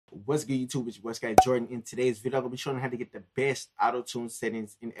What's good, YouTube? It's your boy Jordan. In today's video, I'm going to be showing you how to get the best AutoTune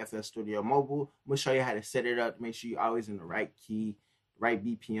settings in FL Studio Mobile. I'm going to show you how to set it up to make sure you're always in the right key, right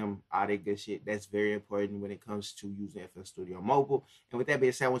BPM, all that good shit. That's very important when it comes to using FL Studio Mobile. And with that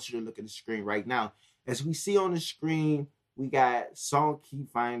being said, I want you to look at the screen right now. As we see on the screen, we got Song Key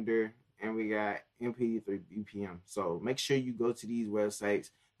Finder and we got MP3 BPM. So make sure you go to these websites.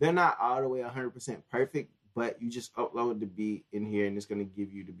 They're not all the way 100% perfect, but you just upload the beat in here and it's going to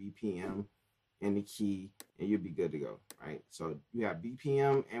give you the BPM and the key and you'll be good to go, right? So we have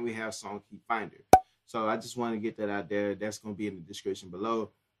BPM and we have Song Key Finder. So I just want to get that out there. That's going to be in the description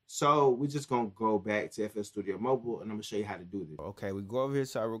below. So we're just going to go back to FL Studio Mobile and I'm going to show you how to do this. Okay, we go over here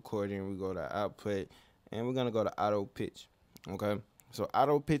to our recording. We go to output and we're going to go to auto pitch. Okay, so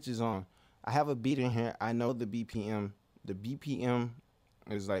auto pitch is on. I have a beat in here. I know the BPM. The BPM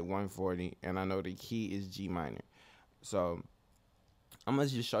is like 140 and I know the key is G minor. So I'm gonna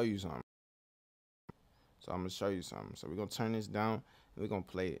just show you something. So we're gonna turn this down and we're gonna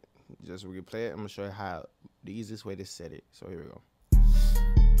play it. Just we can play it. I'm gonna show you how the easiest way to set it. So here we go.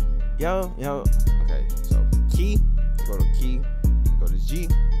 Yo. Okay, so key, go to key, go to G.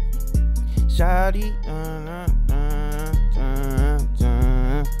 Shawty,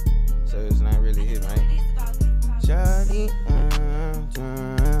 so it's not really hit, right? Shawty,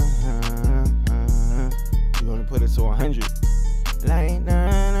 you want to put it to 100. Like,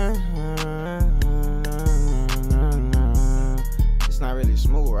 it's not really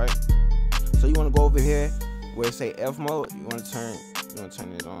smooth, right? So you want to go over here where it say F mode. You want to turn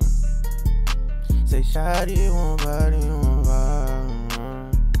it on. Say shawty, one body, one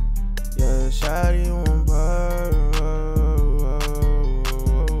body. Yeah, shawty, one body.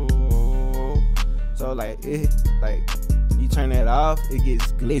 So like you turn that off, it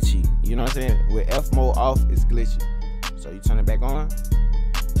gets glitchy. You know what I'm saying? With F mode off, it's glitchy. So you turn it back on.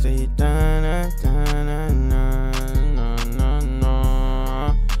 Say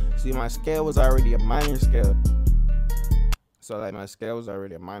see, my scale was already a minor scale. So like my scale was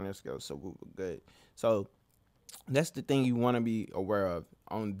already a minor scale, so we were good. So that's the thing you want to be aware of.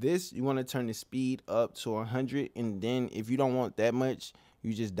 On this, you want to turn the speed up to 100, and then if you don't want that much,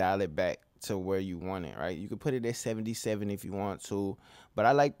 you just dial it back to where you want it, right? You can put it at 77 if you want to, but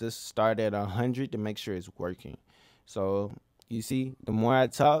I like to start at 100 to make sure it's working. So you see, the more I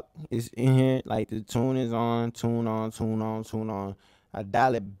talk, it's in here, like the tune is on, tune on, tune on, tune on. I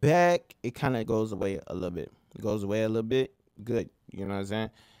dial it back, it kind of goes away a little bit. It goes away a little bit, good, you know what I'm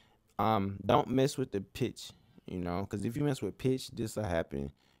saying? Don't mess with the pitch, you know, because if you mess with pitch, this will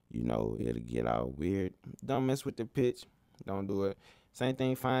happen, you know, it'll get all weird. Don't mess with the pitch, don't do it. Same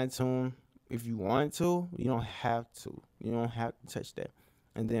thing, fine tune. If you want to, you don't have to. You don't have to touch that.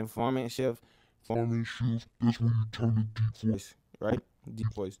 And then format shift. Format shift, that's when you turn the deep voice, right?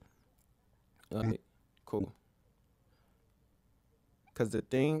 Deep voice. Okay, cool. Because the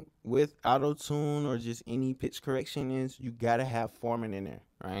thing with AutoTune or just any pitch correction is you got to have format in there,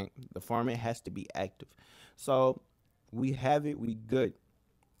 right? The format has to be active. So we have it, we good.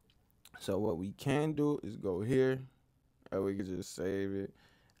 So what we can do is go here, or we can just save it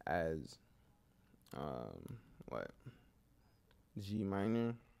as what? G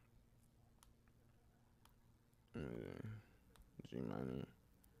minor. G minor.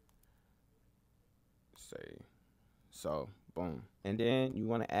 Say so. Boom. And then you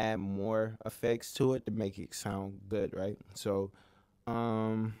want to add more effects to it to make it sound good, right? So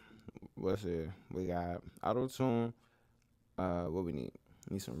what's it? We got AutoTune. What we need?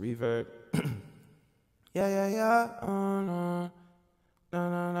 We need some reverb. Yeah.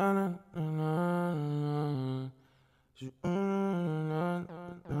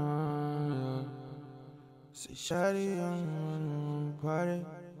 Say shawty, party.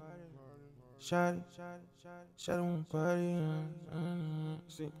 Shawty, party.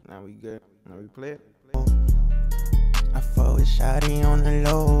 See, now we good. Now we play it. I fuck with shawty on the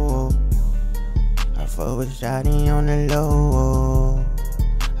low. I fuck with shawty on the low.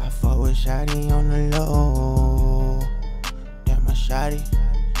 I fuck with shawty on the low. That my shawty.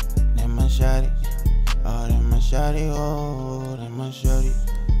 That my shawty. Oh, that my shawty. Oh, that my shawty.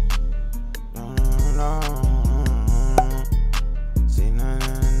 No. Say na na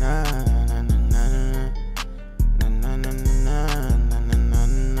na na na na na na na na na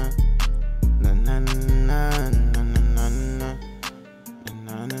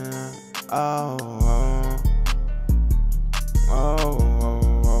na na. Oh.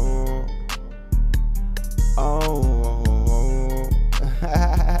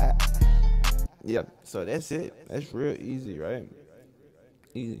 Yeah, so that's it. That's real easy, right?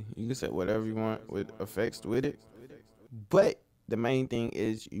 Easy. You can set whatever you want with effects with it. But the main thing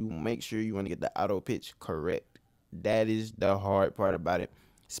is you make sure you want to get the auto pitch correct. That is the hard part about it.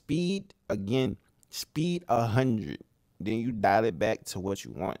 Speed, again, speed 100. Then you dial it back to what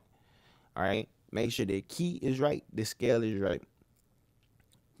you want. All right. Make sure the key is right. The scale is right.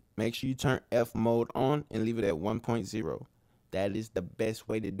 Make sure you turn F mode on and leave it at 1.0. That is the best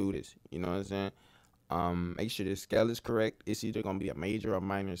way to do this. You know what I'm saying? Make sure the scale is correct. It's either gonna be a major or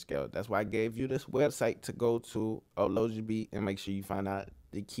minor scale. That's why I gave you this website to go to, upload your beat, and make sure you find out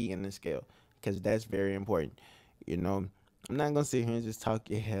the key and the scale, because that's very important. You know, I'm not gonna sit here and just talk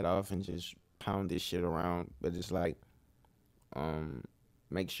your head off and just pound this shit around, but it's like,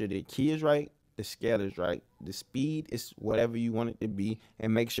 make sure the key is right, the scale is right, the speed is whatever you want it to be,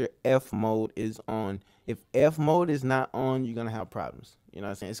 and make sure F mode is on. If F mode is not on, you're gonna have problems. You know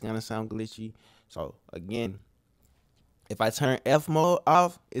what I'm saying? It's gonna sound glitchy. So again, if I turn F mode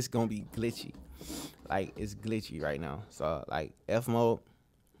off, it's gonna be glitchy. Like, it's glitchy right now. So like, F mode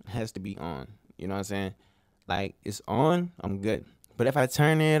has to be on. You know what I'm saying? Like, it's on, I'm good. But if I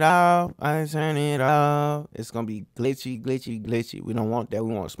turn it off, it's gonna be glitchy. We don't want that.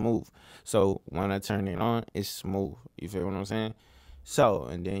 We want smooth. So when I turn it on, it's smooth. You feel what I'm saying? So,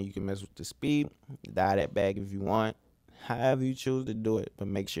 and then you can mess with the speed, dial that back if you want, however you choose to do it. But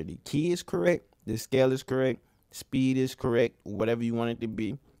make sure the key is correct, the scale is correct, speed is correct, whatever you want it to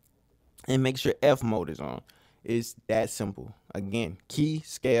be. And make sure F mode is on. It's that simple. Again, key,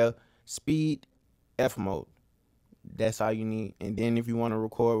 scale, speed, F mode. That's all you need. And then if you want to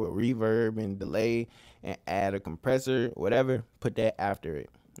record with reverb and delay and add a compressor, whatever, put that after it.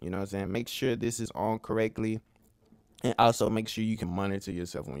 You know what I'm saying? Make sure this is on correctly. And also make sure you can monitor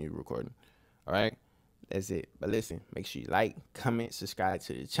yourself when you're recording. All right? That's it. But listen, make sure you like, comment, subscribe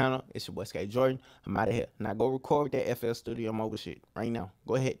to the channel. It's your boy Jordxn. I'm out of here. Now go record that FL Studio mobile shit right now.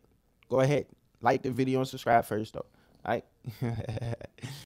 Go ahead. Like the video and subscribe first though. All right?